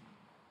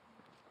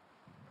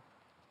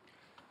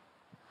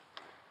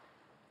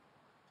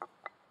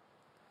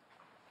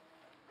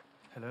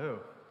Hello.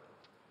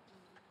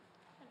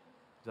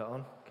 Is that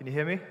on? Can you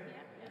hear me?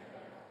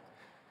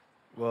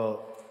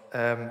 Well,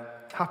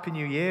 Happy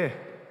New Year,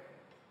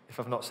 if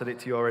I've not said it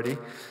to you already.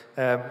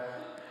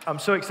 I'm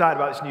so excited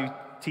about this new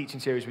teaching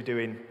series we're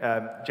doing.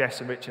 Jess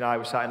and Rich and I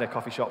were sat in a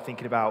coffee shop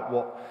thinking about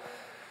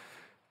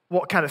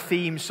what kind of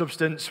theme,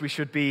 substance we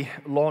should be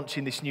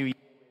launching this new year.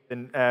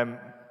 And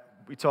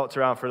we talked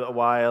around for a little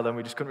while and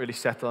we just couldn't really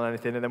settle on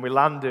anything. And then we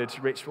landed,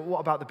 Rich, well, what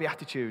about the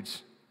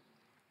Beatitudes?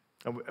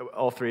 And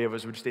all three of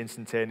us were just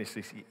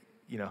instantaneously,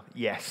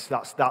 yes,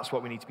 that's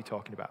what we need to be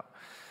talking about.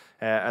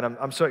 And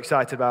I'm so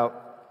excited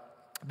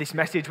about this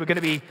message. We're going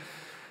to be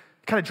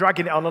kind of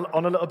dragging it on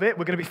a little bit.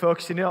 We're going to be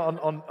focusing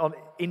on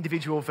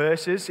individual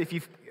verses. If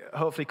you've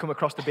hopefully come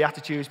across the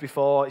Beatitudes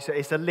before,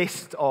 it's a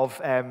list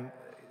of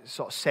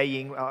sort of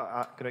saying,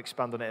 I'm going to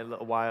expand on it in a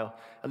little while,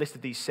 a list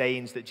of these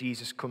sayings that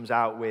Jesus comes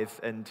out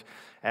with. And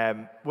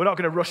we're not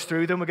going to rush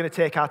through them. We're going to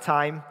take our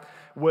time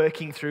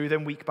working through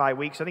them week by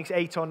week. So I think it's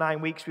 8 or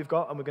 9 weeks we've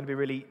got, and we're going to be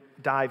really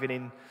diving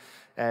in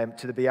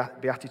to the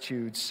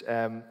Beatitudes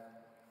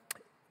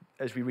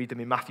as we read them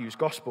in Matthew's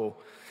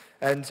Gospel.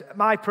 And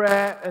my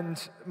prayer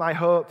and my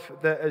hope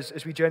that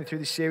as we journey through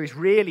this series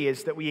really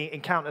is that we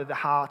encounter the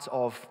heart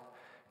of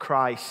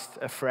Christ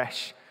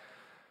afresh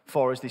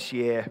for us this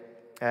year.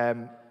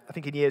 I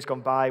think in years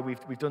gone by,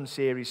 we've done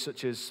series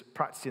such as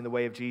Practicing the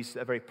Way of Jesus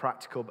that are very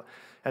practical.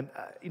 And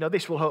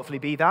this will hopefully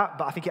be that.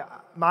 But I think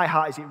my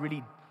heart is it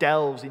really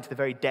delves into the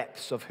very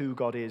depths of who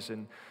God is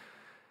and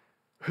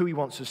who he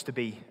wants us to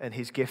be and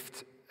his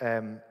gift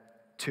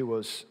to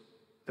us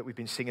that we've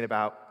been singing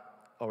about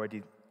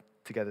already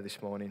together this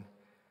morning.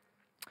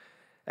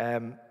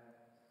 I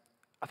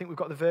think we've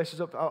got the verses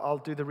up. I'll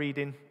do the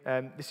reading.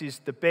 This is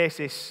the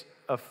basis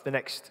of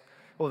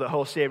the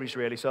whole series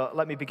really. So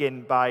let me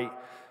begin by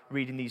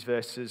reading these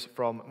verses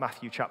from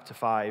Matthew chapter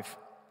 5.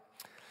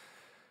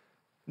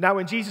 Now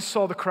when Jesus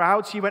saw the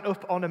crowds, he went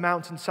up on a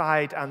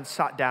mountainside and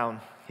sat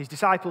down. His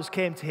disciples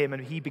came to him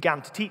and he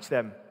began to teach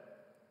them.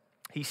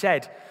 He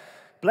said,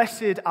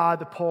 "Blessed are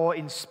the poor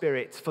in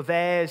spirit, for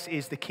theirs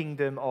is the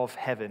kingdom of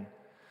heaven.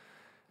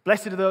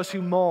 Blessed are those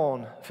who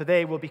mourn, for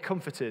they will be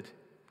comforted.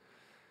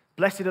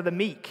 Blessed are the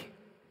meek,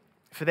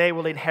 for they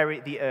will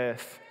inherit the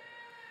earth.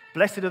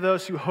 Blessed are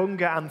those who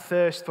hunger and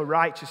thirst for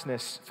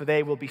righteousness, for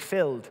they will be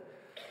filled.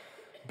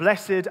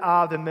 Blessed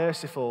are the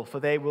merciful, for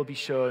they will be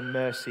shown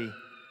mercy.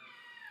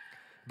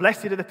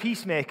 Blessed are the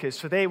peacemakers,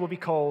 for they will be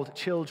called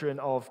children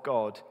of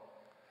God.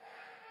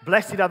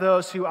 Blessed are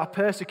those who are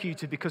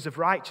persecuted because of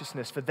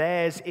righteousness, for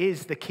theirs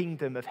is the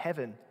kingdom of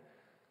heaven.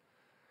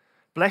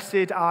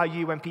 Blessed are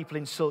you when people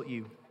insult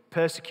you,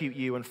 persecute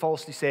you, and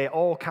falsely say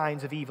all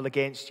kinds of evil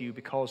against you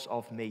because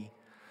of me.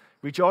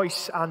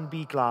 Rejoice and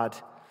be glad,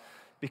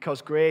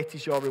 because great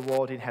is your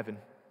reward in heaven.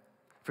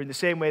 For in the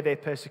same way they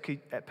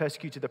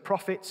persecuted the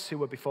prophets who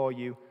were before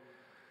you."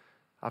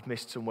 I've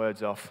missed some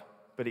words off,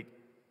 but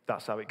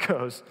that's how it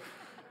goes.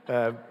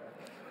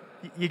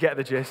 You get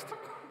the gist.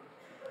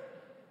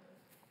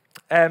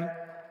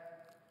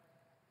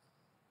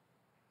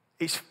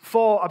 It's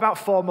about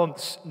 4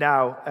 months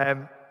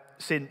now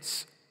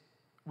since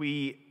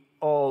we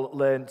all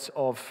learnt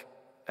of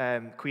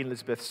Queen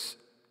Elizabeth's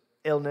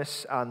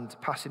illness and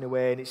passing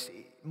away, and it's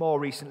more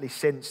recently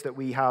since that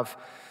we have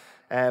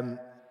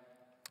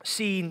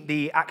seen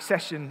the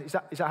accession. Is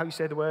that how you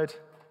say the word?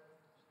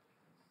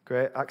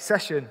 Great.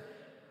 Accession.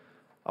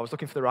 I was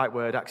looking for the right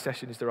word.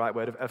 Accession is the right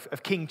word.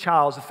 Of King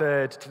Charles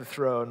III to the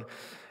throne.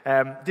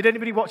 Did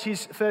anybody watch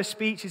his first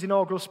speech, his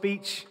inaugural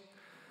speech?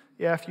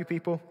 Yeah, a few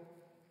people.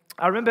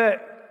 I remember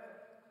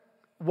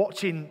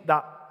watching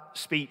that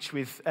speech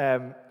with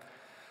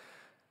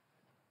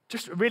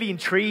just really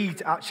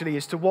intrigued, actually,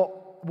 as to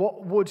what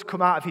would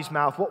come out of his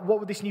mouth. What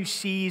would this new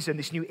season,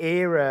 this new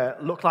era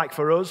look like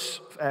for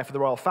us, for the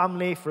royal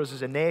family, for us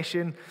as a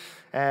nation?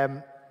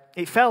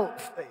 It felt,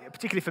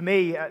 particularly for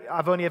me,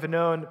 I've only ever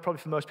known, probably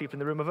for most people in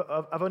the room,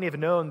 I've only ever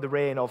known the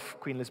reign of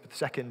Queen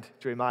Elizabeth II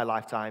during my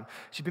lifetime.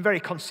 She's been very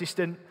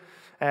consistent,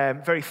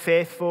 very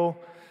faithful,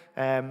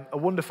 a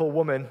wonderful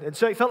woman. And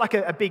so it felt like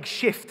a big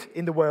shift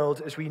in the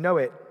world as we know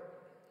it.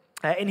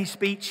 In his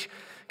speech,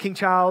 King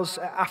Charles,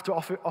 after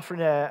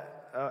offering a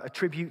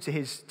tribute to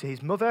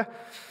his mother,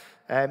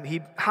 he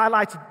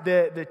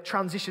highlighted the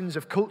transitions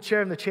of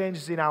culture and the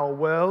changes in our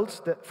world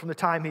that from the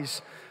time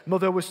his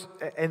mother was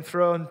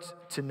enthroned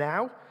to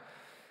now.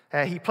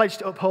 He pledged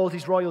to uphold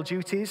his royal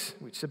duties,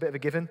 which is a bit of a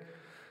given,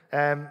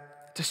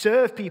 to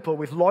serve people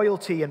with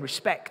loyalty and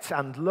respect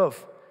and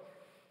love.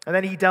 And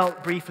then he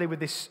dealt briefly with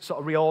this sort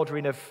of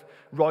reordering of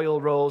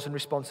royal roles and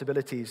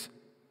responsibilities.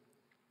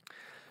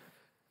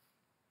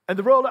 And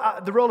the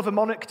role of a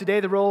monarch today,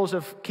 the role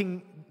of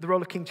King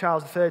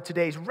Charles III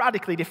today is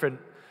radically different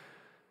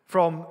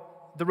from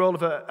the role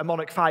of a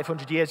monarch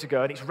 500 years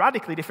ago, and it's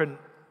radically different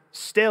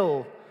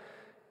still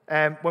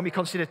when we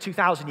consider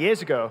 2,000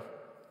 years ago,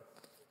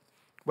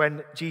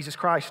 when Jesus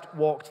Christ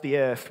walked the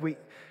earth.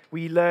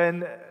 We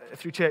learn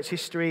through church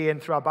history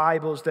and through our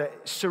Bibles that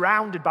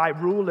surrounded by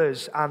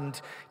rulers and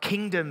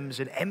kingdoms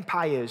and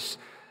empires,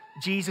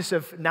 Jesus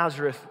of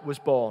Nazareth was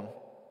born.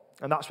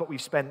 And that's what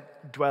we've spent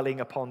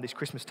dwelling upon this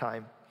Christmas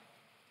time.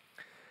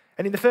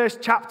 And in the first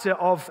chapter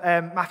of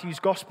Matthew's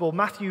Gospel,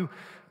 Matthew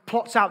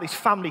plots out this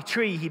family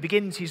tree. He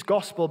begins his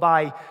Gospel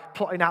by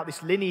plotting out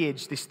this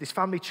lineage, this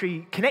family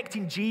tree,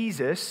 connecting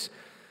Jesus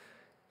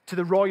to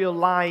the royal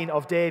line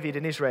of David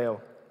and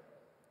Israel.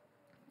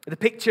 The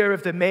picture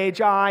of the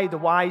Magi, the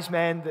wise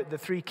men, the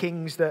three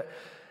kings that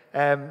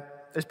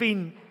has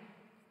been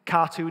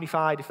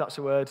cartoonified, if that's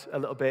a word, a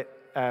little bit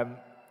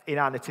in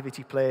our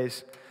nativity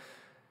plays,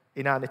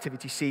 in our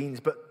nativity scenes.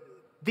 But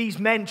these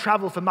men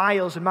travel for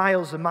miles and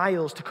miles and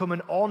miles to come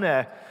and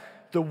honor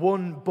the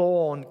one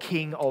born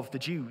king of the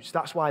Jews.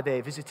 That's why they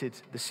visited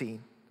the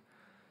scene,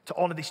 to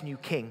honor this new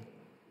king.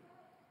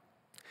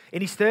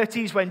 In his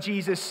 30s, when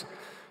Jesus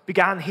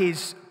began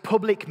his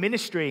public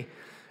ministry,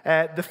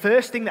 the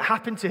first thing that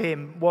happened to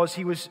him was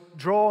he was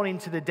drawn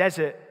into the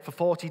desert for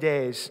 40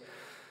 days,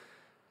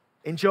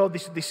 endured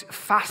this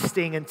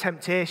fasting and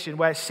temptation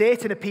where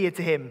Satan appeared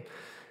to him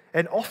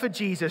and offered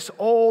Jesus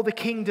all the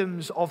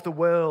kingdoms of the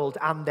world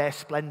and their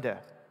splendor,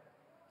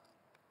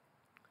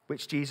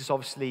 which Jesus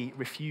obviously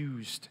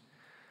refused.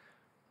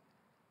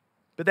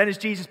 But then as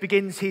Jesus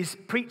begins his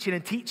preaching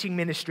and teaching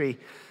ministry,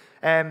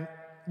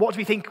 what do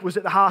we think was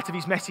at the heart of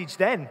his message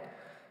then?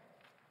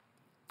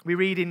 We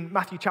read in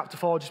Matthew chapter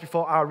 4, just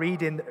before our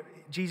reading,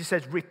 Jesus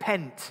says,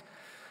 "Repent,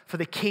 for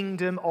the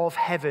kingdom of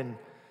heaven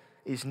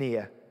is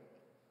near."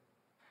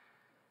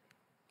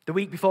 The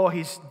week before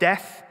his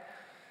death,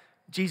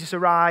 Jesus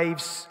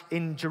arrives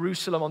in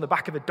Jerusalem on the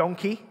back of a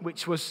donkey,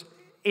 which was,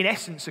 in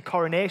essence, a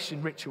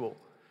coronation ritual.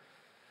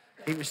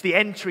 It was the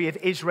entry of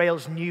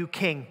Israel's new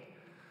king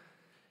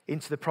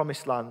into the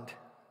promised land.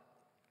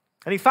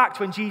 And in fact,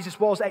 when Jesus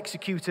was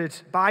executed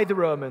by the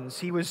Romans,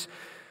 he was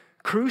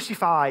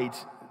crucified.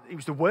 It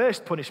was the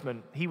worst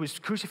punishment. He was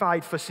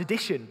crucified for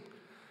sedition,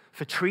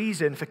 for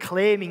treason, for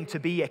claiming to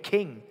be a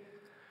king.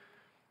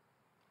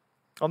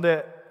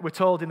 We're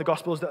told in the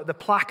Gospels that the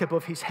plaque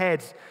above his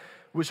head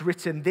was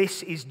written,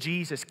 "This is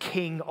Jesus,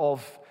 King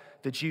of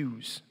the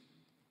Jews."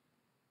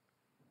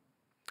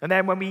 And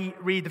then when we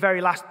read the very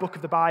last book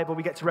of the Bible,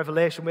 we get to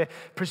Revelation, we're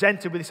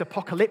presented with this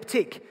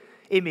apocalyptic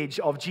image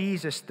of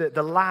Jesus,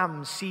 the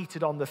Lamb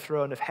seated on the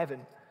throne of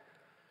heaven.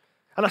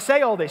 And I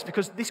say all this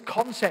because this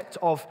concept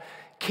of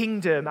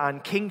kingdom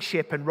and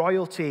kingship and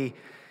royalty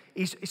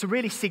is a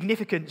really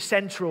significant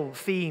central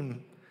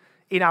theme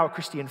in our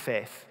Christian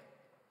faith.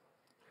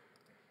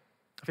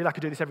 I feel like I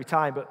do this every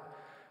time, but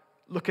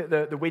look at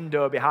the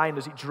window behind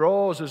us. It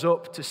draws us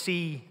up to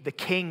see the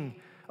King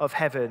of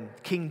heaven,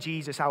 King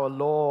Jesus, our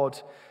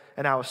Lord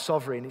and our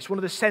sovereign. It's one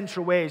of the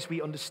central ways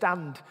we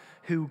understand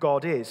who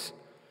God is.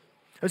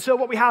 And so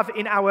what we have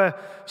in our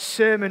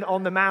Sermon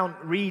on the Mount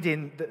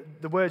reading,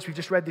 the words we've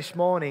just read this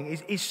morning,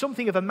 is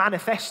something of a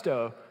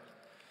manifesto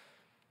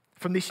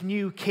from this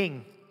new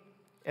king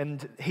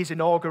and his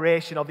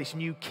inauguration of this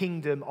new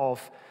kingdom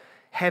of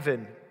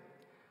heaven.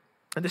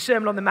 And the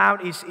Sermon on the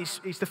Mount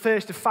is the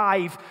first of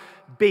 5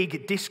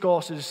 big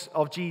discourses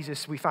of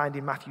Jesus we find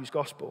in Matthew's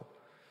Gospel.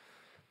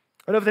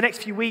 And over the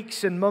next few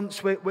weeks and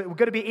months, we're going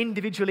to be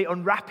individually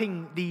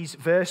unwrapping these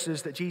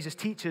verses that Jesus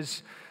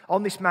teaches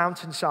on this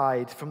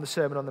mountainside from the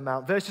Sermon on the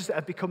Mount, verses that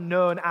have become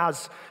known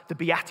as the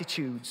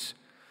Beatitudes,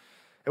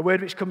 a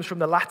word which comes from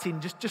the Latin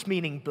just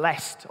meaning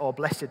blessed or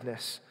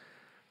blessedness.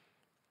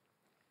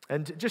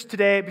 And just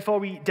today, before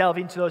we delve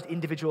into those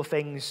individual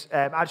things,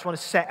 I just want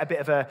to set a bit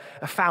of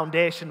a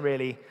foundation,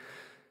 really,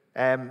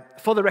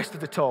 for the rest of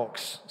the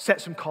talks,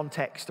 set some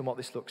context on what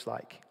this looks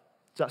like.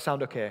 Does that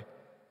sound okay?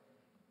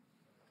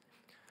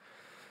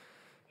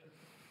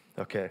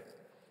 Okay.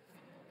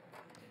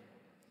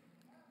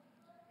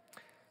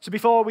 So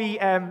before we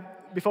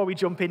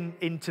jump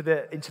into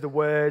the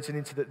words and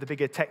into the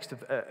bigger text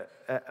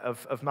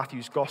of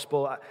Matthew's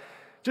Gospel,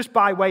 just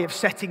by way of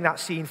setting that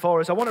scene for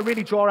us, I want to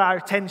really draw our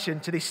attention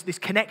to this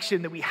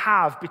connection that we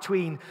have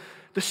between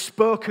the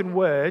spoken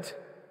word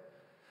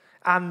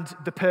and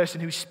the person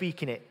who's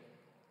speaking it.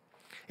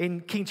 In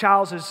King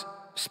Charles's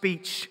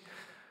speech,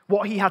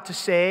 what he had to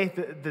say,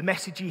 the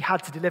message he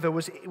had to deliver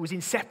was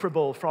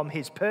inseparable from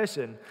his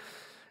person.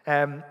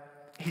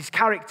 His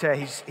character,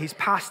 his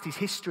past, his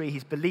history,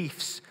 his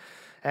beliefs,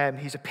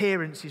 his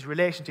appearance, his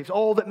relationships,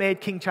 all that made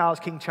King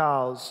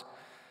Charles,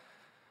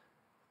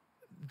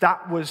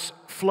 that was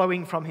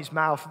flowing from his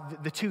mouth.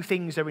 The two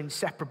things are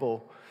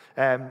inseparable.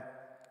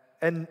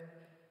 And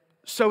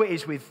so it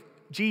is with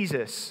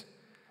Jesus.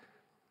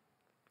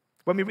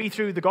 When we read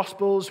through the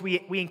Gospels,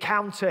 we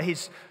encounter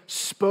his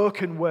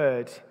spoken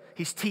word,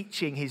 his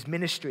teaching, his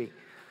ministry,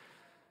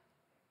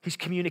 his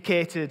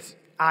communicated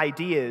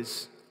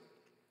ideas.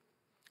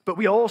 But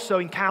we also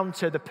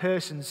encounter the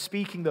person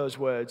speaking those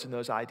words and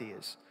those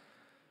ideas.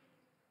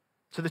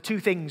 So the two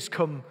things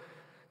come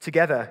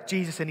together.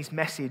 Jesus and his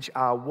message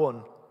are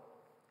one.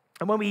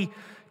 And when we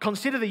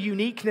consider the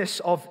uniqueness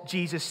of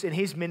Jesus in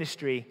his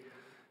ministry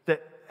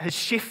that has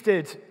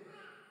shifted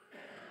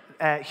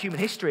human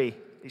history,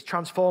 it's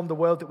transformed the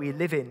world that we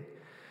live in.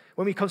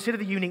 When we consider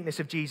the uniqueness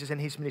of Jesus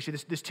and his ministry,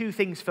 there's two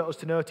things for us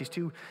to notice,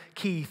 two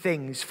key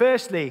things.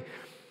 Firstly,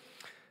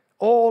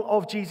 All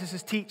of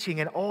Jesus'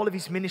 teaching and all of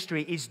his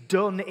ministry is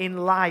done in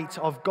light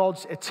of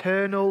God's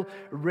eternal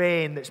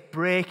reign that's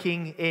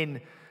breaking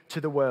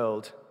into the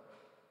world.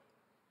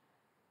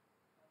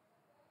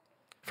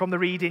 From the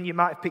reading, you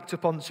might have picked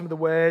up on some of the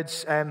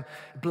words.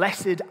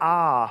 Blessed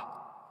are,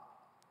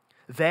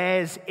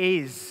 theirs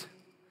is.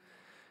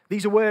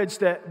 These are words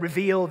that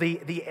reveal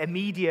the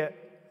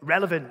immediate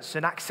relevance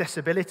and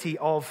accessibility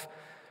of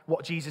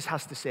what Jesus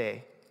has to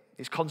say.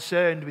 It's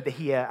concerned with the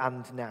here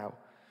and now.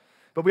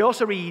 But we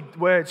also read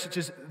words such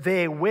as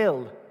they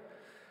will,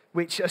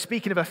 which are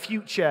speaking of a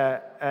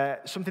future,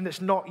 something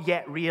that's not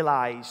yet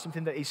realized,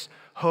 something that is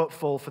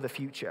hopeful for the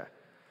future.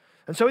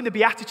 And so in the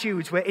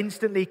Beatitudes, we're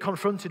instantly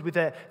confronted with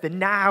the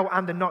now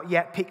and the not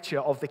yet picture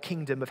of the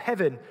kingdom of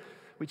heaven,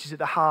 which is at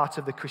the heart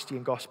of the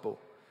Christian gospel.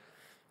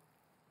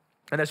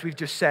 And as we've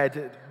just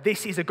said,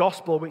 this is a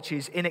gospel which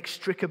is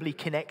inextricably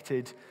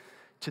connected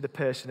to the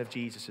person of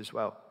Jesus as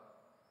well.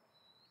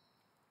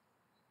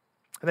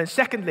 And then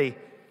secondly,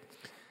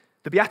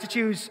 the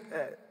Beatitudes,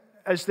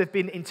 as they've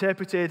been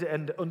interpreted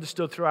and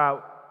understood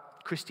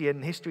throughout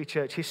Christian history,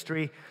 church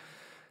history,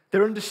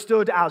 they're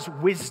understood as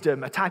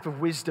wisdom, a type of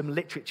wisdom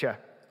literature.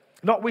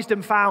 Not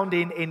wisdom found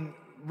in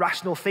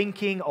rational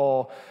thinking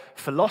or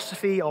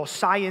philosophy or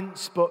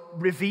science,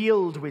 but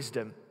revealed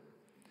wisdom.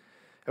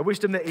 A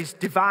wisdom that is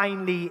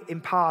divinely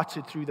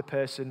imparted through the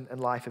person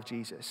and life of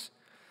Jesus.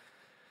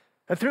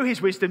 And through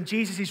his wisdom,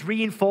 Jesus is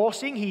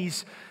reinforcing,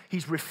 he's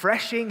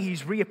refreshing,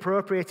 he's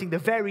reappropriating the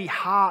very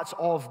heart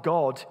of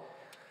God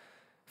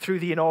through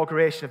the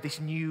inauguration of this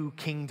new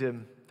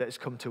kingdom that has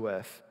come to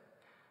earth.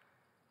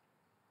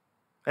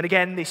 And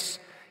again, this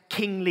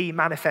kingly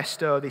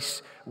manifesto,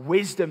 this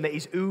wisdom that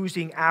is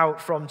oozing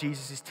out from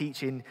Jesus'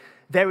 teaching,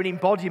 they're an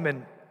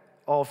embodiment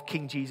of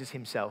King Jesus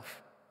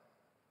himself.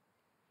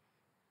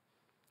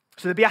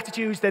 So the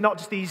Beatitudes, they're not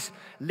just these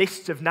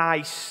lists of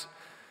nice,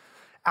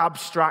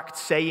 abstract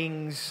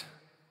sayings,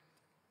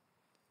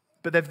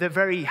 but they're the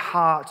very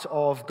heart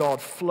of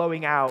God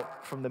flowing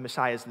out from the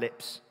Messiah's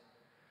lips.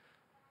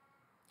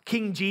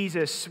 King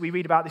Jesus, we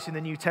read about this in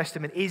the New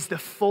Testament, is the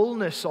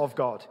fullness of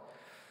God.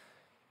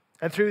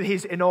 And through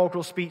his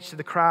inaugural speech to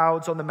the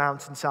crowds on the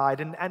mountainside,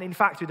 and in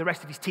fact through the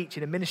rest of his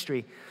teaching and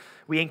ministry,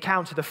 we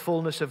encounter the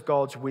fullness of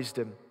God's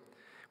wisdom.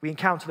 We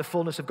encounter the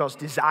fullness of God's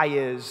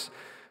desires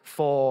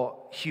for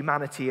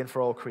humanity and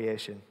for all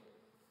creation.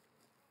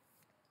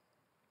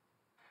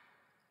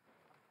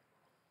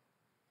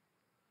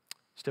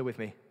 Still with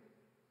me?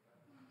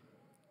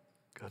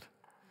 Good.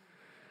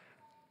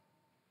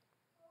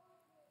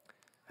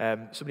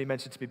 Somebody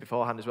mentioned to me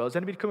beforehand as well. Has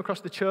anybody come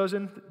across The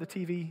Chosen, the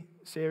TV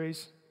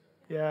series?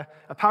 Yeah.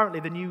 Apparently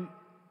the new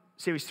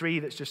series 3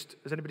 that's just,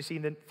 has anybody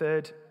seen the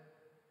third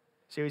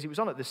series? It was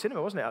on at the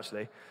cinema, wasn't it,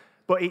 actually?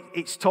 But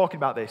it's talking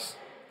about this.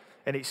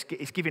 And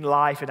it's giving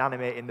life and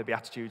animating the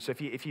Beatitudes. So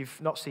if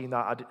you've not seen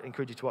that, I'd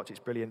encourage you to watch it. It's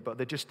brilliant. But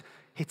they're just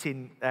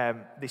hitting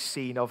this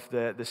scene of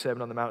the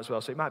Sermon on the Mount as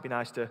well. So it might be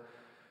nice to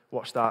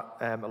watch that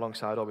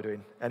alongside all we're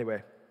doing.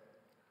 Anyway,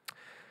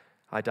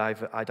 I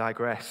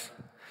digress.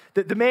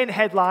 The main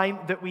headline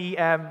that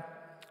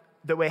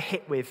we're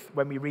hit with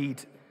when we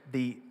read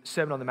the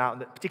Sermon on the Mount,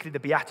 particularly the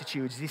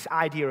Beatitudes, is this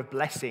idea of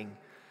blessing.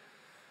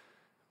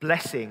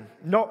 Blessing,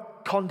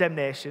 not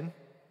condemnation,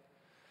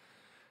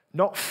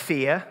 not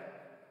fear,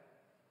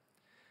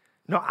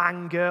 not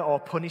anger or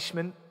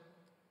punishment,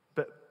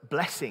 but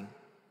blessing.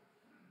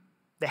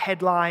 The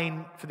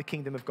headline for the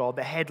kingdom of God,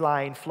 the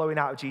headline flowing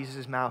out of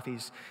Jesus' mouth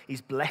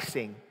is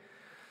blessing.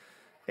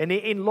 And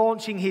in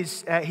launching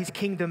his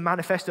kingdom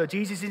manifesto,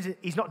 Jesus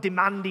is not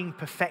demanding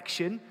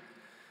perfection.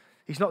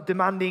 He's not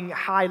demanding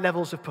high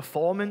levels of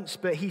performance,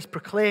 but he's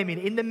proclaiming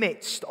in the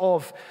midst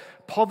of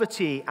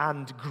poverty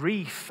and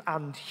grief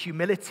and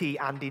humility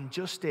and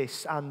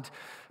injustice and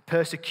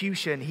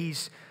persecution,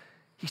 he's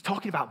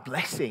talking about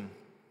blessing.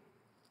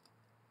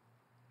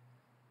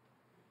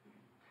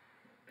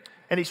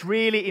 And it's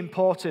really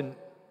important,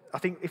 I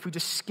think if we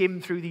just skim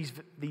through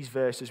these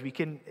verses, we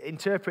can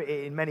interpret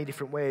it in many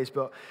different ways,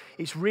 but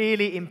it's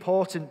really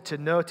important to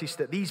notice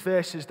that these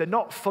verses, they're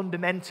not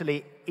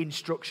fundamentally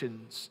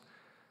instructions.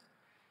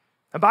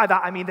 And by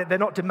that, I mean that they're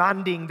not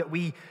demanding that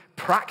we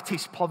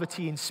practice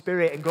poverty in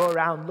spirit and go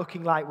around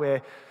looking like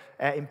we're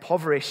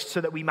impoverished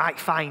so that we might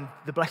find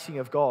the blessing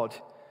of God.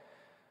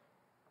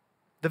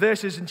 The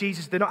verses in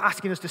Jesus, they're not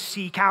asking us to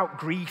seek out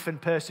grief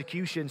and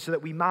persecution so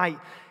that we might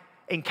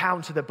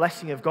encounter the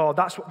blessing of God.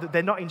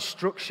 They're not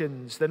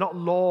instructions, they're not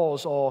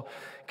laws or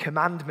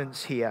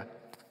commandments here.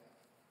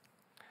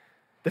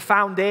 The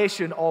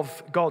foundation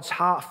of God's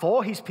heart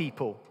for his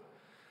people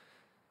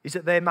is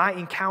that they might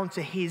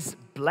encounter his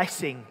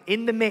blessing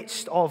in the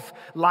midst of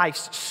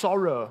life's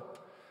sorrow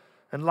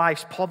and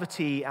life's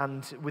poverty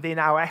and within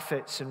our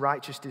efforts and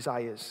righteous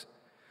desires.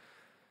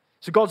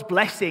 So God's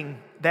blessing,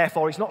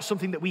 therefore, is not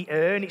something that we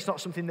earn. It's not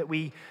something that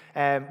we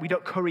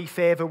don't curry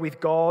favor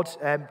with God.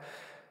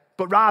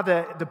 But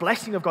rather, the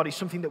blessing of God is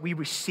something that we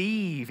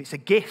receive. It's a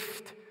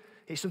gift.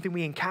 It's something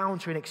we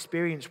encounter and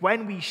experience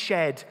when we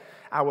shed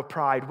our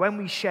pride, when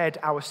we shed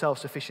our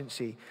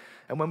self-sufficiency,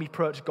 and when we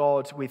approach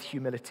God with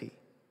humility.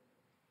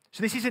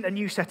 So this isn't a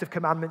new set of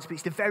commandments, but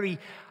it's the very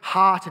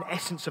heart and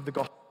essence of the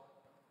gospel.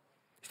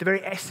 It's the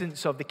very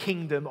essence of the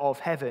kingdom of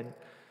heaven.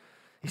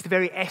 It's the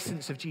very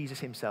essence of Jesus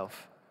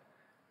himself.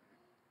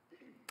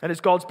 And as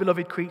God's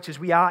beloved creatures,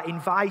 we are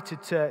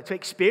invited to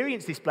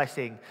experience this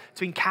blessing,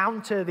 to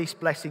encounter this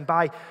blessing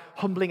by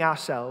humbling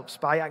ourselves,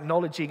 by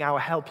acknowledging our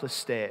helpless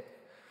state.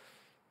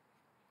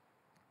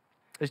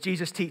 As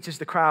Jesus teaches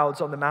the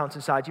crowds on the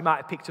mountainside, you might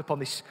have picked up on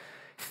this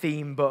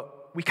theme,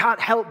 but we can't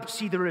help but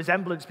see the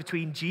resemblance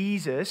between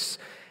Jesus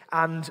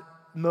and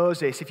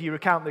Moses. If you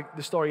recount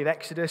the story of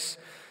Exodus,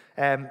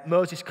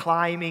 Moses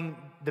climbing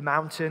the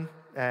mountain,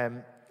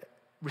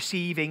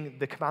 receiving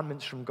the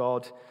commandments from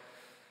God,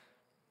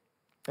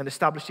 and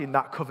establishing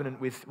that covenant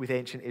with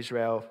ancient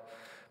Israel.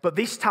 But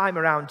this time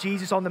around,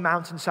 Jesus on the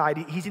mountainside,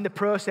 he's in the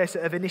process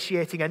of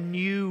initiating a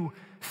new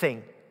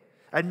thing,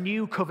 a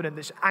new covenant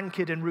that's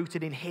anchored and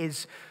rooted in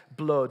his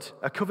blood,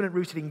 a covenant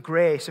rooted in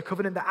grace, a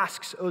covenant that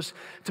asks us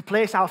to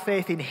place our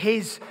faith in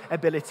his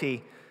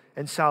ability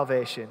and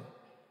salvation,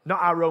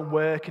 not our own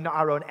work and not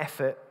our own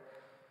effort.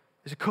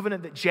 There's a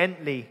covenant that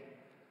gently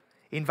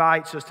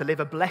invites us to live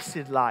a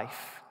blessed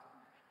life,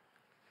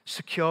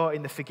 secure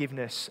in the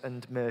forgiveness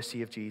and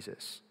mercy of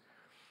Jesus.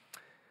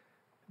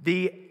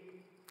 The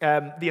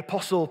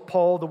Apostle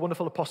Paul, the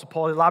wonderful Apostle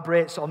Paul,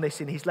 elaborates on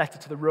this in his letter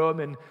to the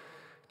Roman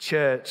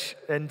church.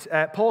 And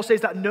Paul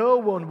says that no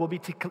one will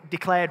be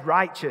declared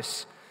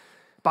righteous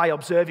by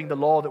observing the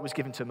law that was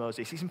given to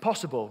Moses. It's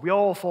impossible. We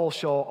all fall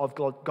short of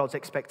God's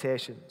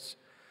expectations.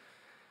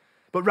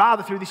 But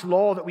rather, through this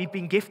law that we've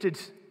been gifted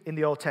in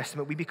the Old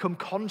Testament, we become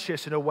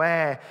conscious and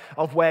aware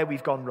of where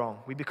we've gone wrong.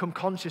 We become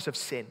conscious of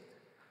sin.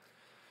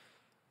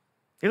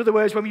 In other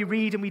words, when we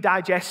read and we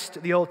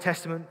digest the Old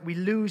Testament, we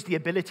lose the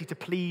ability to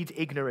plead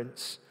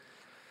ignorance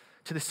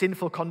to the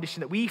sinful condition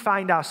that we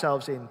find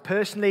ourselves in,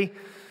 personally,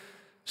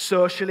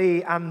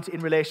 socially, and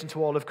in relation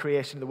to all of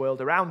creation and the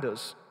world around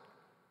us.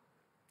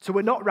 So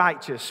we're not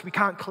righteous. We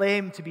can't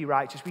claim to be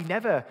righteous. We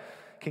never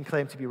can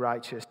claim to be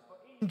righteous.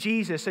 In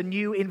Jesus, a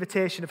new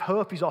invitation of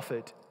hope is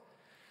offered,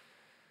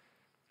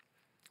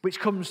 which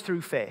comes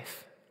through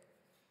faith.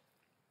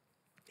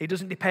 It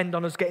doesn't depend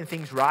on us getting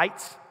things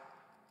right,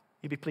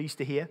 you'd be pleased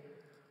to hear.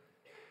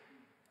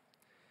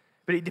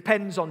 But it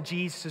depends on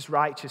Jesus'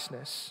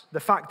 righteousness,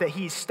 the fact that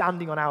he is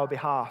standing on our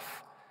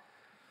behalf.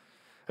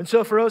 And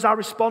so for us, our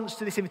response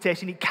to this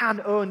invitation, it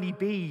can only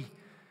be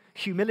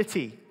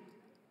humility.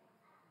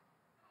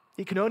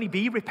 It can only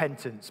be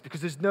repentance, because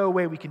there's no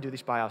way we can do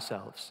this by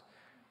ourselves.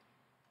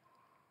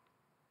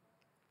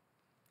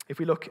 If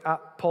we look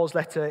at Paul's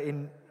letter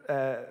in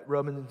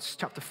Romans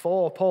chapter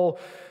 4, Paul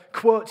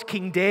quotes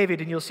King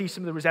David, and you'll see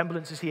some of the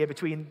resemblances here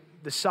between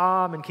the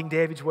Psalm and King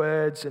David's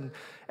words and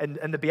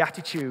the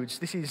Beatitudes.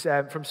 This is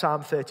from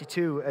Psalm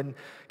 32, and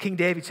King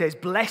David says,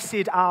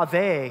 "Blessed are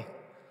they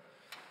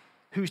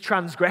whose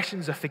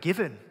transgressions are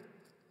forgiven,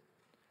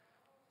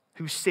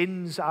 whose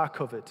sins are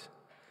covered.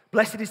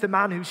 Blessed is the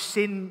man whose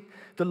sin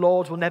the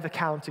Lord will never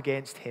count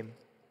against him."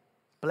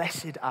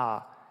 Blessed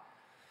are.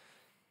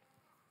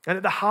 And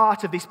at the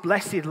heart of this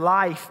blessed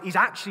life is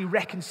actually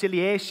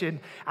reconciliation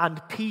and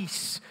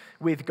peace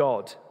with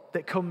God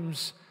that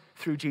comes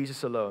through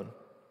Jesus alone.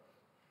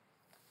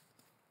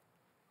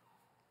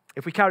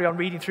 If we carry on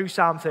reading through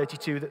Psalm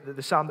 32,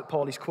 the psalm that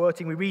Paul is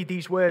quoting, we read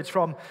these words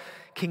from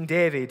King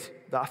David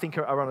that I think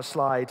are on a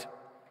slide.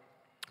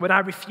 "When I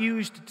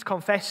refused to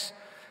confess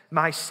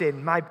my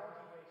sin, my blood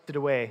wasted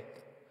away,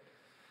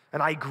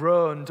 and I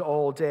groaned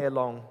all day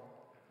long.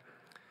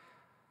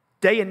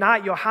 Day and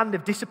night your hand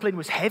of discipline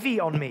was heavy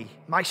on me.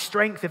 My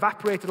strength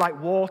evaporated like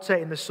water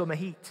in the summer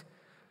heat.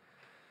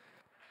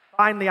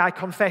 Finally, I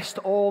confessed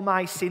all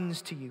my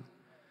sins to you,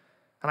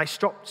 and I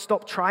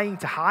stopped trying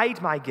to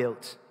hide my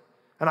guilt.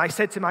 And I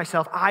said to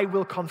myself, I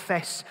will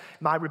confess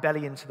my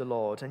rebellion to the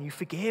Lord, and you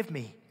forgave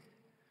me.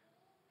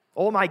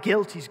 All my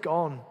guilt is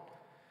gone.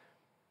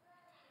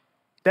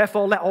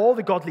 Therefore, let all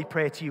the godly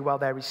pray to you while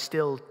there is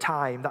still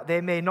time, that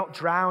they may not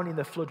drown in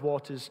the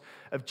floodwaters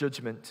of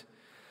judgment.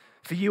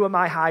 For you are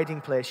my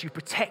hiding place. You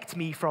protect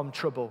me from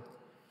trouble.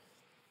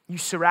 You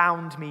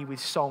surround me with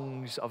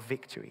songs of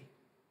victory."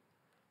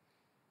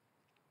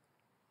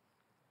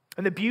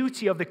 And the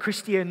beauty of the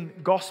Christian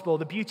gospel,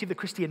 the beauty of the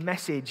Christian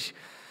message,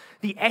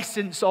 the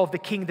essence of the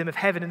kingdom of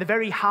heaven, and the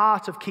very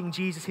heart of King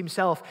Jesus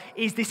himself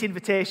is this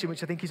invitation,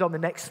 which I think is on the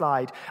next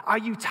slide. Are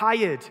you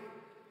tired?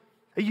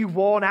 Are you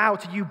worn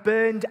out? Are you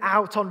burned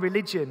out on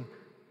religion?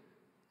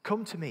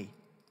 Come to me.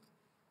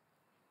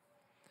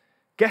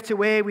 Get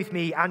away with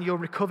me and you'll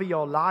recover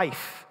your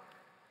life.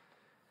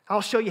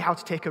 I'll show you how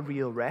to take a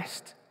real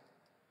rest.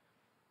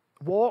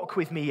 Walk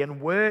with me and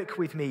work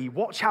with me.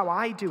 Watch how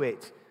I do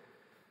it.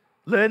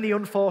 Learn the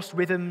unforced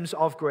rhythms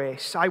of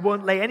grace. I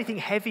won't lay anything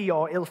heavy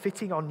or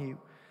ill-fitting on you.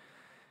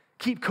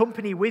 Keep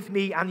company with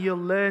me and you'll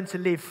learn to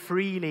live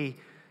freely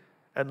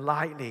and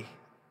lightly.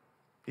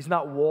 Isn't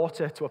that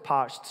water to a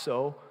parched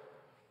soul?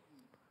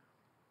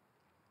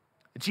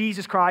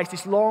 Jesus Christ,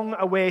 this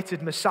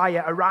long-awaited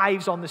Messiah,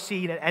 arrives on the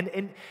scene, and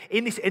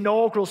in this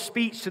inaugural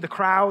speech to the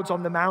crowds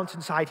on the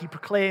mountainside, he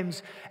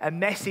proclaims a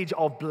message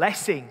of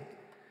blessing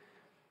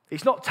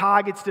It's not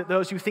targeted at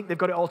those who think they've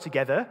got it all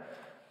together.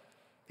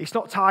 It's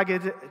not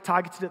targeted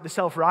at the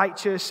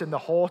self-righteous and the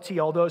haughty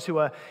or those who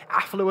are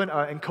affluent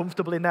and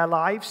comfortable in their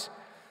lives.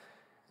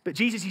 But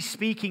Jesus is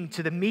speaking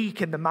to the meek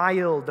and the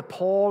mild, the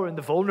poor and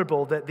the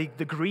vulnerable,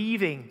 the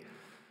grieving,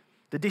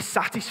 the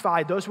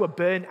dissatisfied, those who are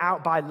burnt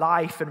out by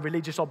life and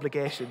religious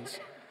obligations.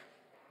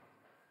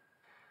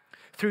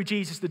 Through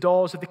Jesus, the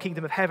doors of the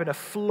kingdom of heaven are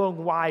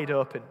flung wide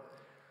open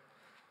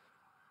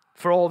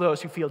for all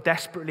those who feel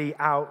desperately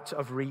out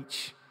of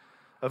reach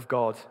of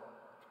God.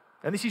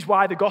 And this is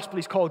why the gospel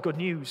is called good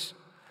news.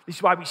 This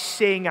is why we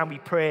sing and we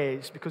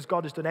praise, because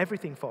God has done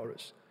everything for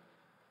us.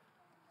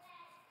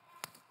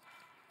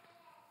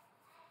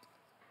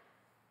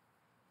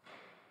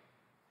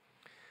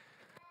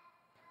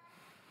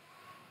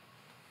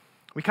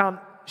 We can't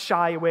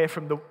shy away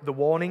from the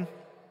warning.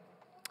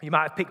 You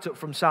might have picked up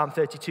from Psalm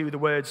 32 the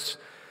words,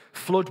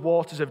 flood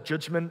waters of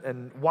judgment,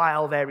 and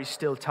while there is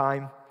still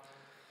time.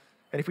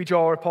 And if we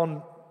draw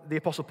upon the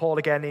Apostle Paul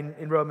again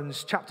in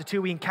Romans chapter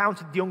 2, we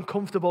encountered the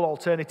uncomfortable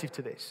alternative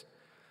to this.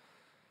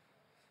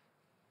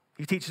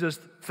 He teaches us,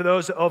 for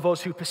those of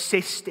us who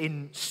persist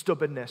in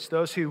stubbornness,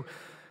 those who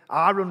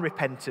are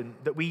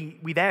unrepentant, that we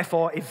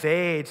therefore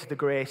evade the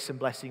grace and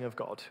blessing of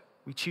God.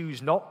 We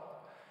choose not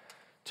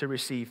to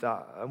receive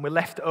that. And we're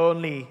left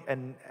only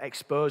and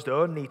exposed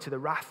only to the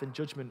wrath and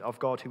judgment of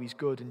God, who is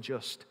good and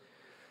just.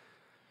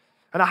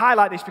 And I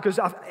highlight this because,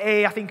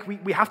 I think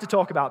we have to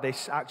talk about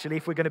this, actually,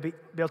 if we're going to be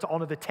able to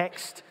honor the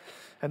text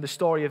and the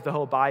story of the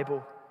whole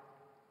Bible.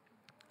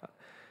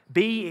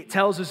 B, it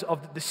tells us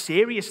of the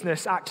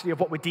seriousness, actually, of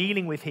what we're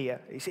dealing with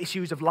here. It's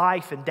issues of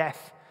life and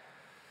death,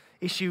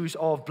 issues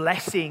of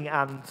blessing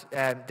and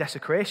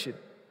desecration.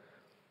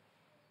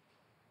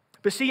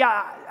 But see,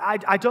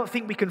 I don't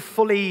think we can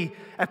fully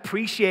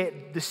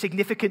appreciate the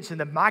significance and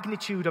the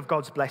magnitude of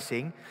God's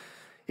blessing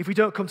if we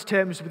don't come to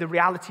terms with the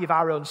reality of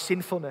our own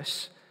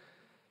sinfulness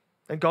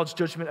and God's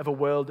judgment of a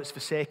world that's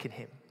forsaken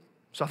him.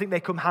 So I think they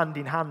come hand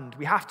in hand.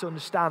 We have to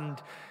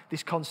understand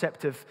this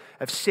concept of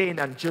sin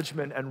and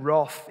judgment and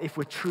wrath if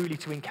we're truly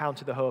to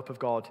encounter the hope of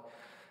God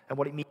and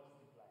what it means.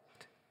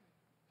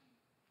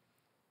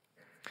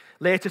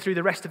 Later, through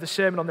the rest of the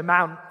Sermon on the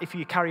Mount, if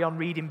you carry on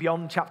reading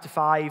beyond chapter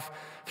 5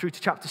 through to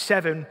chapter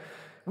 7,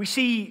 we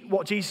see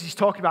what Jesus is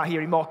talking about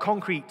here in more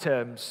concrete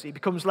terms. It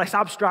becomes less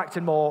abstract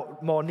and more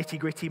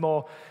nitty-gritty,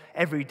 more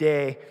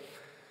everyday.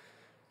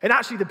 And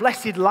actually, the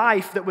blessed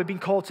life that we've been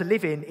called to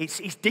live in, it's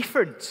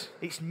different.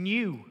 It's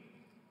new.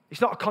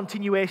 It's not a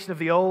continuation of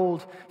the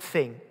old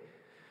thing.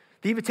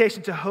 The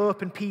invitation to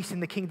hope and peace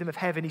in the kingdom of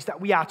heaven is that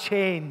we are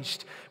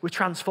changed. We're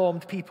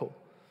transformed people.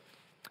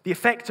 The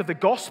effect of the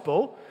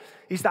gospel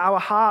is that our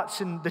hearts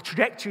and the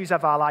trajectories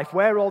of our life,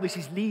 where all this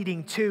is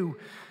leading to,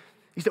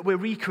 is that we're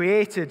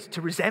recreated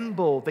to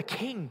resemble the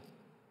King.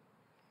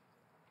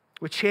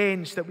 We're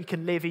changed that we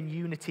can live in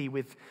unity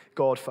with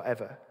God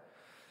forever.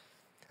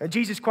 And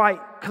Jesus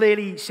quite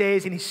clearly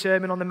says in his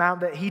Sermon on the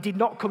Mount that he did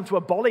not come to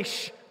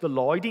abolish the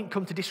law. He didn't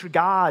come to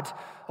disregard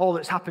all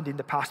that's happened in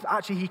the past, but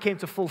actually he came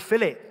to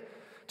fulfill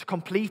it, to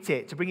complete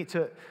it, to bring it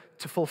to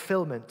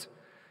fulfillment.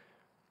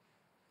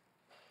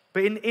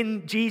 But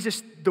in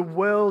Jesus, the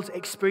world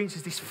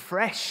experiences this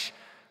fresh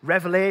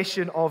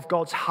revelation of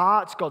God's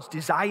heart, God's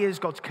desires,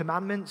 God's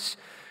commandments,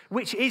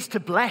 which is to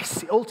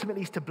bless,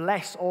 ultimately is to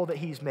bless all that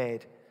he's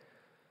made.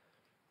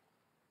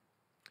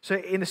 So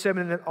in the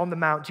Sermon on the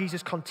Mount,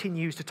 Jesus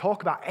continues to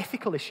talk about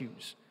ethical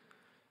issues,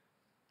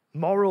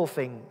 moral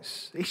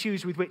things,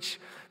 issues with which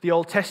the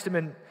Old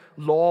Testament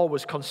law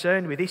was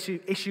concerned with,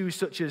 issues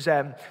such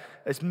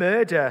as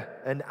murder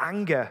and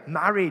anger,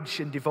 marriage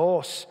and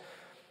divorce,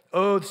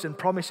 oaths and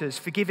promises,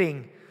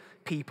 forgiving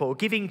people,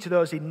 giving to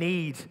those in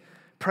need,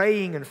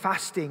 praying and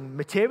fasting,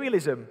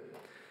 materialism,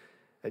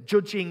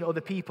 judging other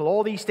people.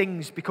 All these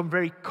things become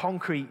very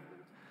concrete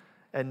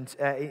and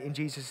in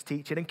Jesus'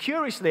 teaching. And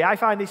curiously, I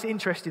find this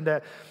interesting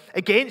that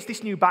against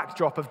this new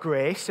backdrop of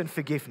grace and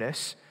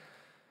forgiveness,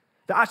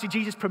 that actually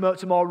Jesus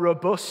promotes a more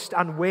robust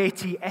and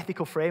weighty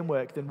ethical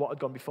framework than what had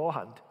gone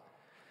beforehand.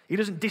 He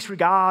doesn't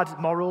disregard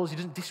morals, he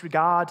doesn't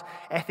disregard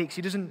ethics,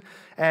 he doesn't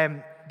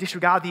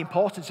disregard the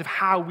importance of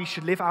how we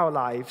should live our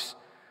lives,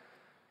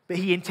 but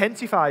he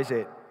intensifies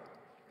it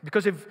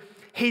because of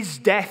his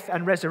death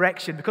and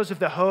resurrection, because of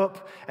the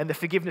hope and the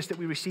forgiveness that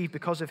we receive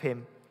because of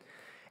him.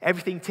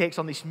 Everything takes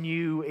on this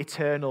new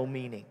eternal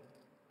meaning.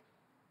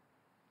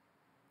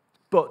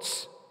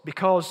 But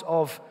because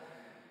of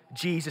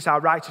Jesus, our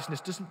righteousness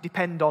doesn't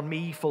depend on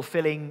me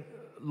fulfilling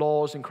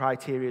laws and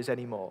criteria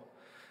anymore.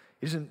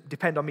 It doesn't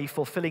depend on me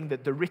fulfilling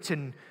the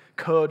written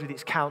code with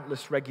its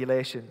countless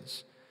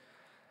regulations.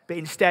 But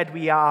instead,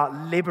 we are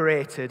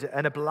liberated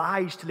and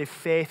obliged to live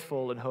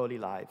faithful and holy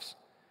lives.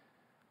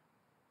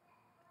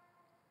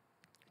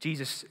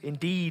 Jesus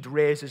indeed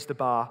raises the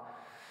bar,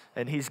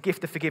 and his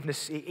gift of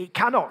forgiveness, it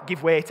cannot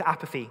give way to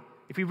apathy.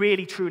 If we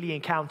really truly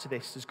encounter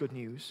this as good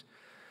news,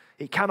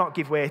 it cannot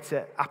give way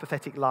to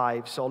apathetic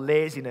lives or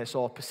laziness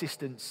or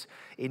persistence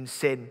in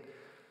sin,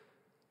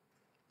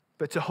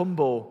 but to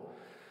humble,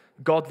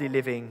 godly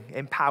living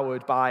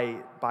empowered by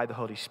the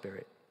Holy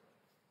Spirit.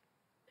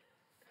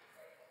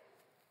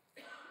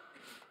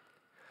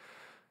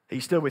 Are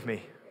you still with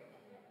me?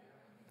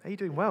 Are you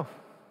doing well?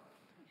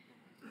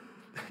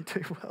 Are you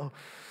doing well?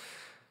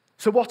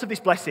 So what of this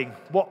blessing?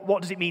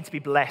 What does it mean to be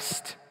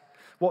blessed?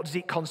 What does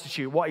it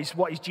constitute? What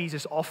is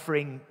Jesus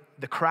offering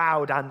the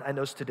crowd and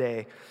us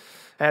today?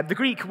 The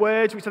Greek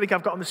word, which I think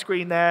I've got on the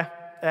screen there,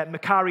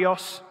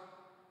 makarios.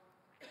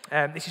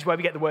 This is where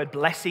we get the word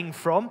blessing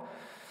from.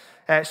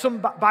 Some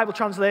Bible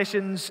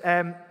translations,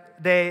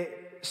 they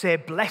say,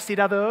 blessed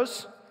are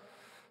those.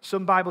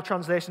 Some Bible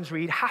translations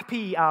read,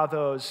 happy are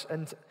those.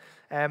 And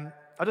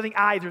I don't think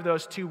either of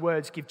those two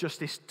words give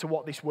justice to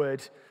what this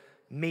word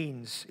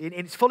means. In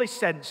its fullest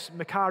sense,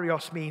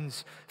 makarios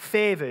means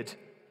favored.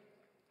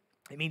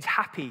 It means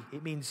happy.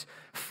 It means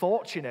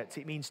fortunate.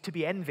 It means to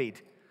be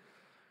envied.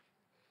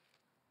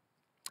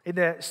 In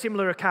the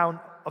similar account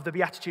of the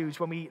Beatitudes,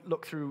 when we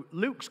look through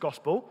Luke's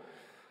Gospel,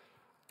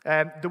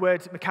 the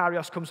word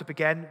makarios comes up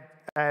again,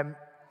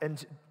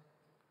 and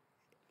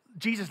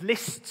Jesus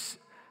lists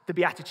the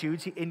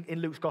Beatitudes in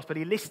Luke's Gospel.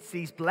 He lists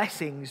these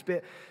blessings,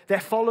 but they're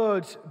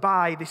followed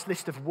by this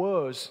list of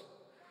woes,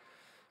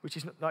 which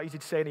is not easy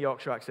to say in a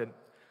Yorkshire accent.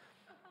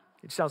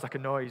 It sounds like a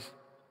noise.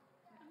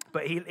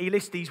 But he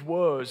lists these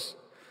woes.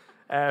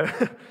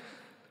 For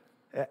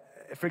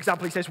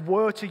example, he says,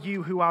 woe to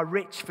you who are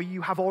rich, for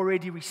you have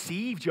already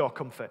received your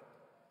comfort.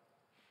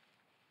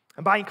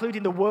 And by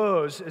including the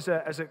woes as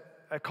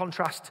a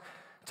contrast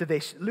to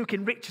this, Luke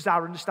enriches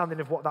our understanding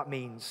of what that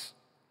means.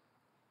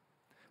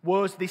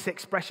 Woes, this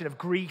expression of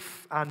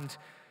grief and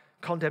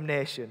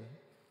condemnation.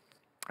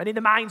 And in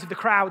the minds of the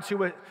crowds who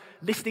were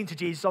listening to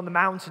Jesus on the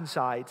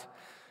mountainside,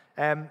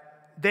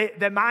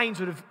 their minds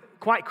would have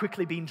quite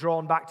quickly been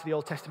drawn back to the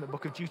Old Testament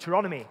book of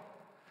Deuteronomy.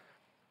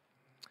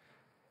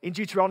 In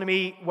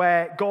Deuteronomy,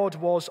 where God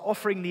was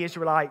offering the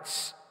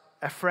Israelites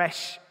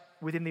afresh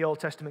within the Old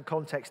Testament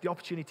context, the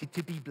opportunity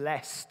to be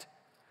blessed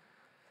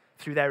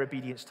through their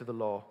obedience to the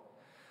law.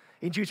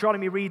 In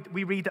Deuteronomy,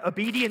 we read that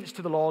obedience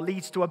to the law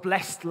leads to a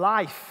blessed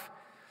life,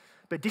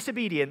 but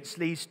disobedience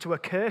leads to a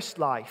cursed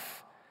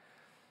life.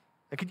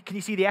 And can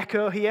you see the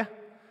echo here?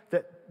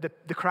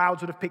 That the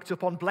crowds would have picked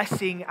up on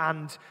blessing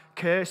and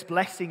curse,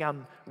 blessing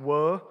and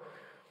woe.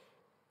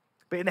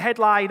 But in the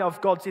headline of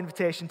God's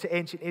invitation to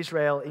ancient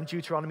Israel in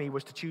Deuteronomy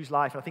was to choose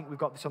life. And I think we've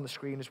got this on the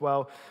screen as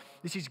well.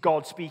 This is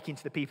God speaking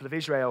to the people of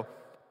Israel.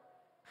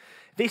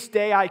 This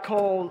day I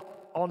call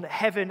on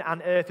heaven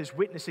and earth as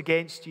witness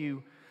against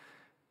you,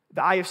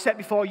 that I have set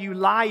before you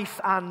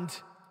life and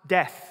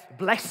death,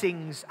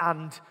 blessings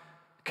and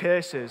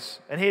curses.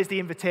 And here's the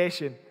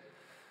invitation.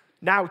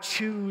 Now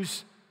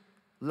choose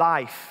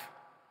life,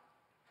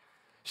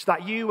 so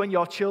that you and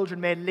your children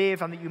may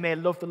live and that you may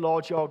love the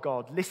Lord your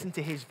God. Listen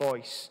to his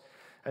voice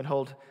and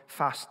hold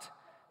fast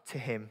to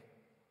him.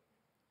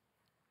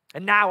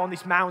 And now on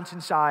this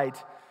mountainside,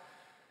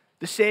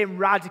 the same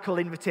radical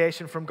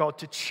invitation from God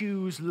to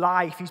choose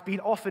life is being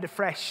offered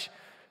afresh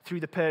through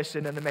the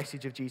person and the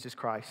message of Jesus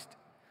Christ.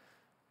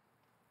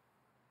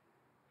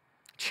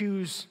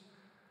 Choose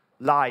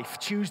life.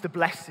 Choose the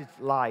blessed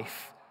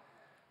life.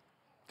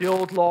 The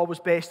old law was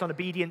based on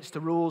obedience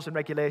to rules and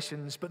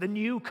regulations, but the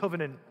new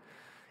covenant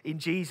in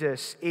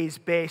Jesus is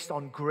based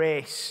on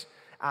grace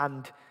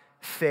and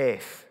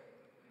faith.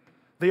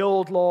 The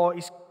old law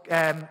is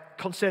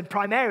concerned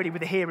primarily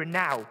with the here and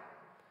now,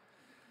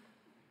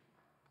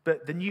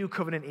 but the new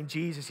covenant in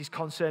Jesus is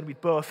concerned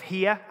with both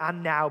here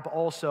and now, but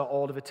also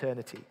all of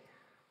eternity.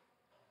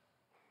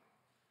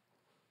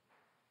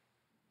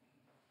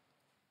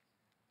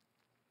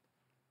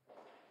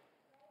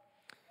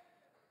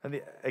 And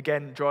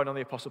again, drawing on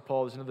the Apostle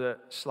Paul, there's another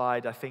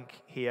slide, I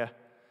think, here.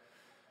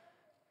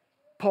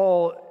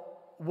 Paul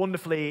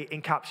wonderfully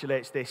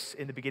encapsulates this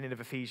in the beginning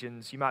of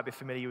Ephesians. You might be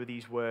familiar with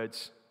these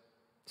words.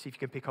 See if you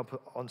can pick up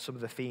on some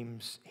of the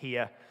themes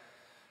here.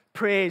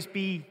 Praise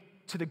be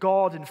to the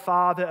God and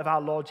Father of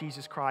our Lord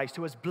Jesus Christ,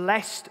 who has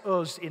blessed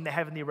us in the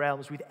heavenly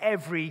realms with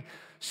every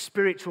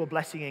spiritual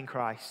blessing in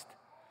Christ.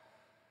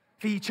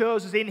 For he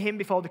chose us in him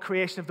before the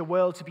creation of the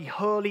world to be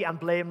holy and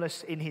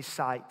blameless in his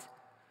sight.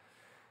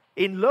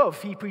 In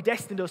love, he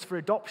predestined us for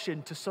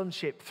adoption to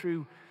sonship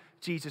through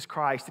Jesus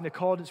Christ, in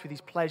accordance with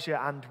his pleasure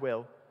and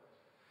will,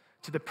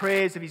 to the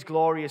praise of his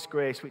glorious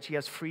grace, which he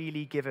has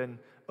freely given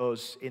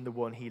us in the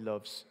one he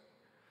loves.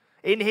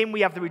 In him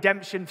we have the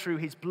redemption through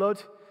his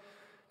blood,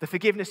 the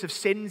forgiveness of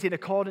sins in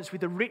accordance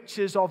with the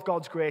riches of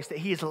God's grace that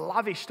he has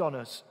lavished on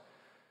us.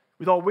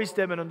 With all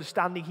wisdom and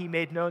understanding, he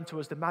made known to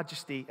us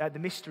the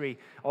mystery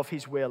of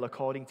his will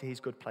according to his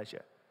good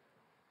pleasure,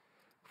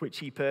 which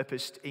he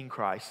purposed in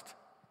Christ,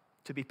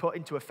 to be put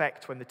into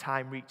effect when the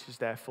time reaches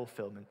their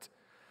fulfillment,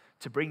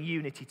 to bring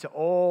unity to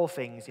all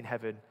things in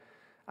heaven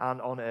and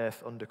on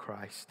earth under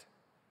Christ.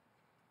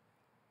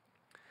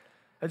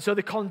 And so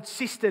the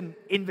consistent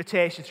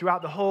invitation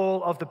throughout the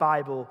whole of the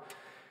Bible,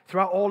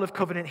 throughout all of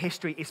covenant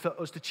history, is for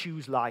us to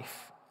choose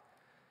life,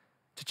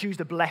 to choose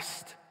the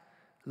blessed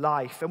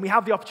life. And we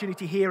have the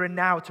opportunity here and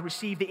now to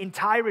receive the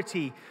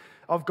entirety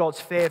of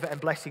God's favor and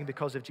blessing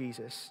because of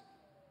Jesus.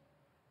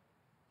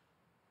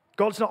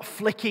 God's not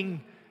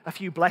flicking a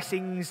few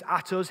blessings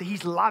at us.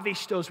 He's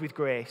lavished us with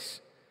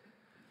grace.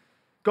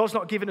 God's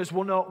not given us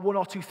one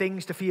or two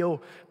things to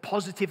feel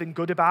positive and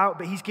good about,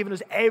 but he's given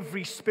us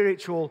every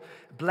spiritual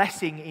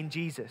blessing in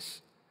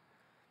Jesus.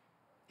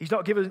 He's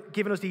not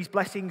given us these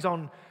blessings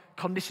on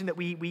condition that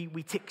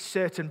we tick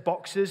certain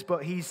boxes,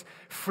 but he's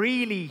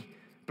freely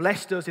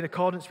blessed us in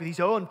accordance with his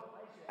own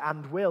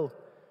and will.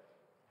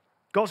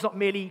 God's not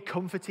merely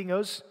comforting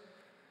us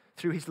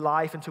through his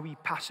life until we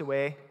pass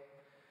away,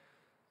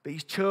 but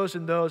he's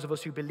chosen those of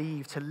us who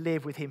believe to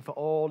live with him for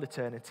all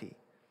eternity.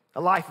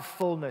 A life of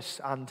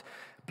fullness and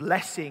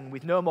blessing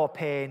with no more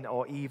pain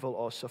or evil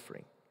or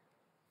suffering.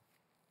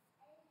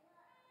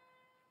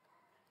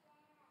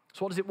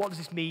 So what does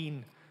this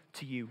mean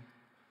to you,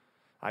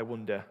 I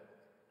wonder?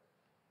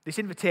 This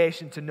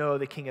invitation to know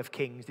the King of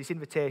Kings, this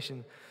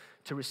invitation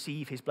to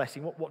receive his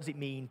blessing, what does it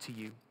mean to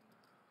you?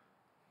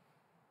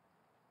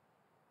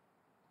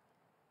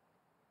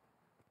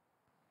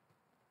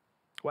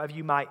 Whatever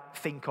you might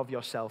think of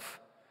yourself,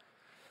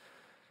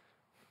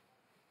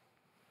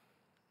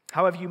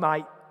 however you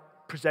might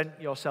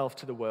present yourself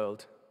to the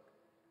world,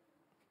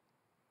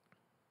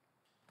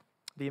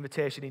 the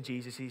invitation in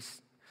Jesus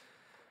is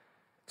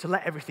to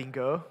let everything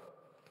go,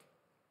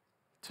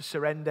 to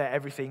surrender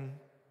everything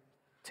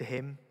to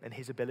him and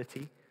his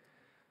ability.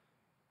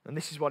 And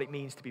this is what it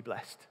means to be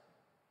blessed.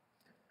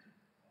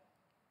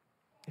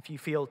 If you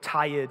feel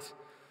tired,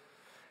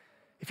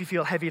 if you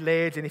feel heavy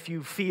laden, if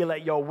you feel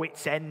at your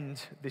wit's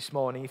end this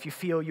morning, if you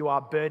feel you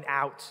are burnt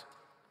out,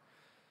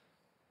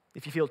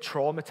 if you feel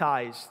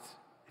traumatized,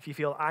 if you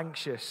feel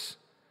anxious,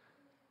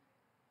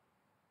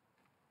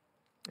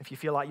 if you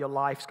feel like your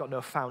life's got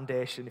no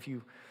foundation, if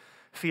you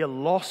feel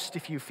lost,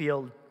 if you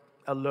feel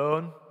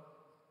alone,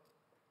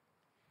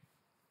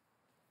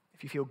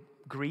 if you feel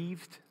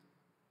grieved,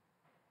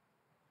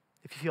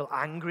 if you feel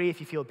angry, if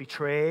you feel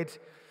betrayed,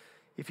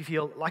 if you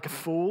feel like a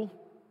fool,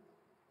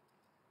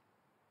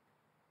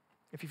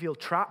 if you feel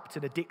trapped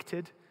and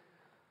addicted,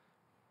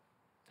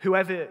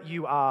 whoever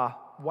you are,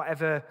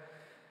 whatever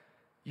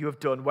you have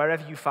done,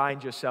 wherever you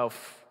find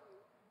yourself,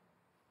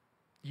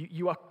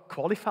 you are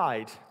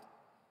qualified.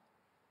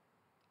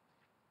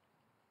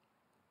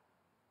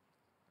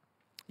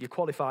 You're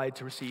qualified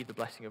to receive the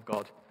blessing of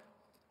God.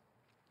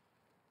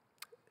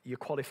 You're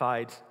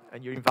qualified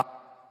and you're invited to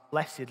a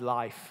blessed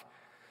life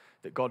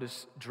that God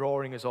is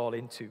drawing us all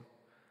into.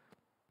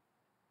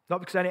 Not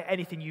because of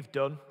anything you've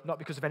done, not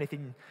because of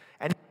anything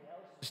else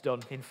has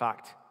done, in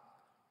fact,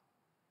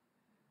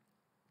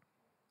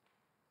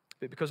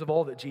 but because of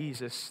all that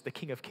Jesus, the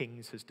King of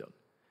Kings, has done.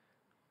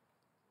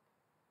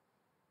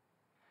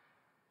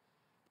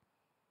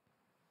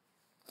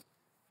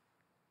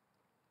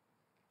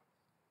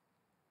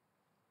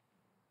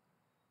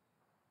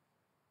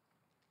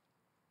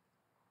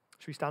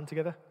 Should we stand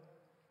together,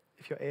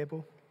 if you're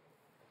able?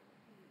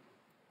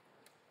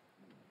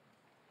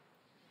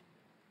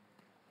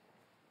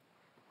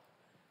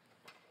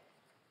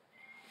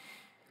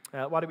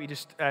 Why don't we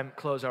just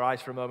close our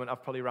eyes for a moment?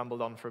 I've probably rambled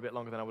on for a bit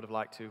longer than I would have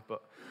liked to,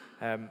 but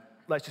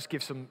let's just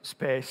give some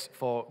space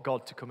for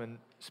God to come and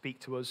speak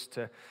to us,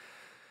 to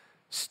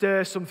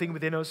stir something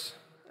within us.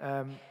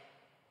 I'm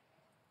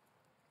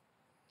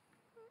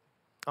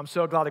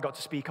so glad I got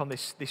to speak on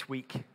this week.